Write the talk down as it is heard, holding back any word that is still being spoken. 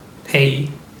Hey,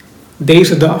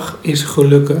 deze dag is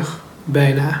gelukkig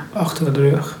bijna achter de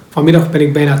rug. Vanmiddag ben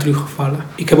ik bijna teruggevallen.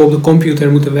 Ik heb op de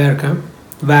computer moeten werken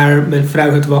waar mijn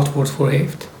vrouw het wachtwoord voor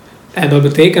heeft. En dat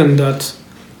betekent dat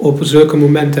op zulke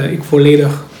momenten ik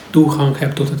volledig toegang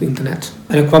heb tot het internet.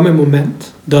 En er kwam een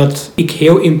moment dat ik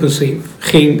heel impulsief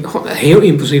ging. Heel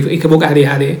impulsief. Ik heb ook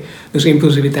ADHD, dus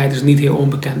impulsiviteit is niet heel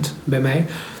onbekend bij mij.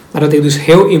 Maar dat ik dus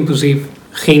heel impulsief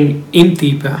ging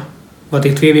intypen wat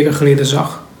ik 2 weken geleden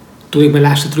zag. Toen ik mijn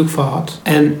laatste terugval had.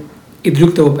 En ik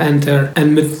drukte op enter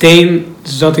en meteen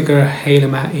zat ik er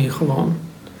helemaal in gewoon.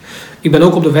 Ik ben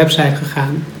ook op de website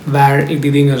gegaan waar ik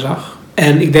die dingen zag.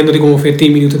 En ik denk dat ik ongeveer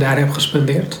 10 minuten daar heb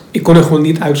gespendeerd. Ik kon er gewoon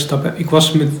niet uitstappen. Ik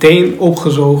was meteen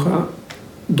opgezogen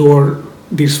door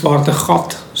die zwarte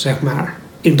gat, zeg maar.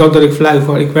 Ik dacht dat ik flauw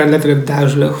was. Ik werd letterlijk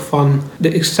duizelig van de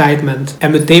excitement.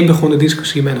 En meteen begon de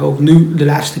discussie in mijn hoofd. Nu de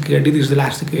laatste keer, dit is de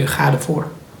laatste keer, ga ervoor.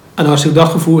 En als ik dat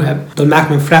gevoel heb, dan maakt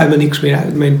mijn vrouw me niks meer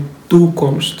uit. Mijn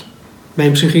toekomst,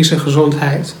 mijn psychische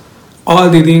gezondheid. Al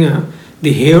die dingen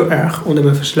die heel erg onder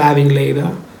mijn verslaving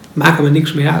leden, maken me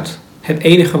niks meer uit. Het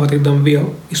enige wat ik dan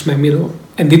wil, is mijn middel.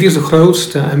 En dit is de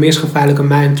grootste en meest gevaarlijke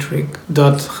mindtrick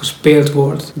dat gespeeld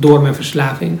wordt door mijn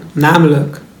verslaving.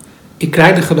 Namelijk, ik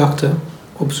krijg de gedachte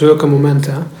op zulke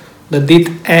momenten dat dit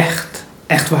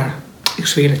echt waar, ik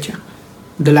zweer het je,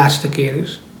 de laatste keer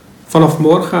is. Vanaf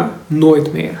morgen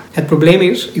nooit meer. Het probleem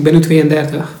is, ik ben nu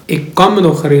 32. Ik kan me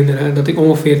nog herinneren dat ik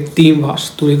ongeveer 10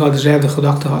 was toen ik al dezelfde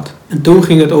gedachten had. En toen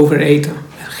ging het over eten.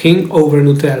 Het ging over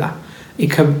Nutella.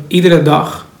 Ik heb iedere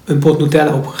dag een pot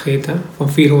Nutella opgegeten van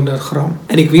 400 gram.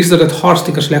 En ik wist dat het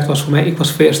hartstikke slecht was voor mij. Ik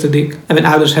was veel te dik. En mijn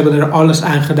ouders hebben er alles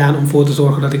aan gedaan om voor te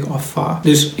zorgen dat ik afval.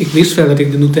 Dus ik wist wel dat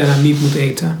ik de Nutella niet moet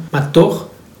eten. Maar toch,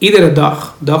 iedere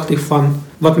dag dacht ik van,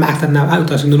 wat maakt het nou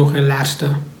uit als ik nu nog een laatste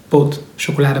pot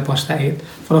chocoladepasta eet?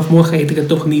 Vanaf morgen eet ik het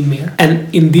toch niet meer. En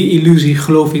in die illusie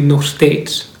geloof ik nog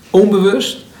steeds.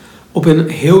 Onbewust, op een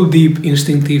heel diep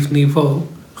instinctief niveau,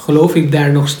 geloof ik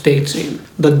daar nog steeds in.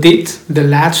 Dat dit de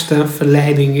laatste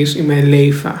verleiding is in mijn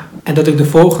leven. En dat ik de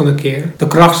volgende keer de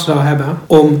kracht zou hebben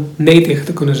om nee tegen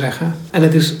te kunnen zeggen.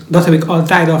 En dat heb ik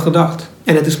altijd al gedacht.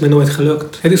 En het is me nooit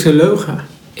gelukt. Het is een leugen.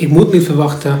 Ik moet niet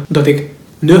verwachten dat ik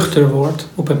nuchter word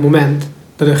op het moment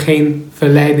dat er geen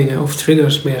verleidingen of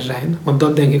triggers meer zijn. Want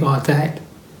dat denk ik altijd.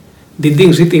 Dit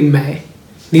ding zit in mij,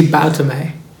 niet buiten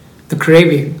mij. De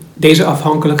craving, deze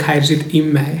afhankelijkheid zit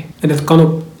in mij. En dat kan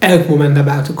op elk moment naar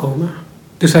buiten komen.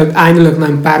 Dus uiteindelijk na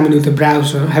een paar minuten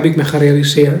browsen heb ik me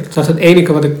gerealiseerd dat het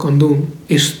enige wat ik kan doen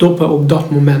is stoppen op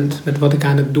dat moment met wat ik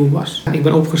aan het doen was. Ik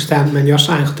ben opgestaan, mijn jas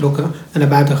aangetrokken en naar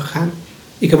buiten gegaan.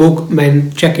 Ik heb ook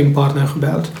mijn check-in partner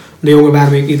gebeld. De jongen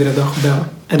waarmee ik iedere dag bel.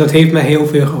 En dat heeft mij heel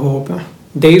veel geholpen.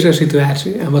 Deze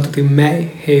situatie en wat het in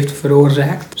mij heeft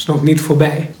veroorzaakt is nog niet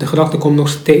voorbij. De gedachte komt nog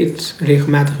steeds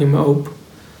regelmatig in me op.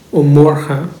 Om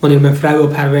morgen, wanneer mijn vrouw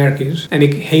op haar werk is en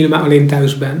ik helemaal alleen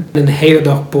thuis ben, een hele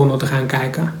dag porno te gaan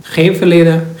kijken. Geen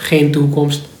verleden, geen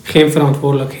toekomst, geen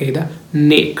verantwoordelijkheden,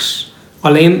 niks.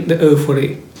 Alleen de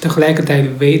euforie. Tegelijkertijd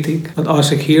weet ik dat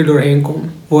als ik hier doorheen kom,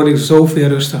 word ik zoveel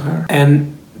rustiger.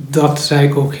 En dat zou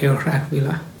ik ook heel graag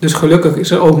willen. Dus gelukkig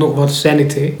is er ook nog wat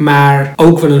sanity, maar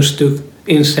ook wel een stuk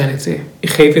insanity. Ik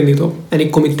geef het niet op. En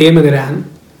ik committeer me eraan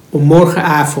om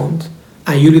morgenavond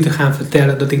aan jullie te gaan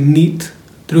vertellen dat ik niet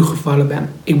teruggevallen ben.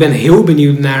 Ik ben heel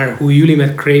benieuwd naar hoe jullie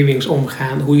met cravings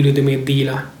omgaan, hoe jullie ermee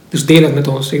dealen. Dus deel het met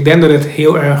ons. Ik denk dat het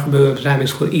heel erg behulpzaam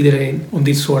is voor iedereen om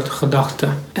dit soort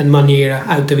gedachten en manieren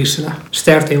uit te wisselen.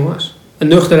 Sterkte jongens. Een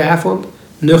nuchtere avond,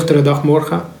 nuchtere dag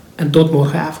morgen en tot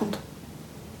morgenavond.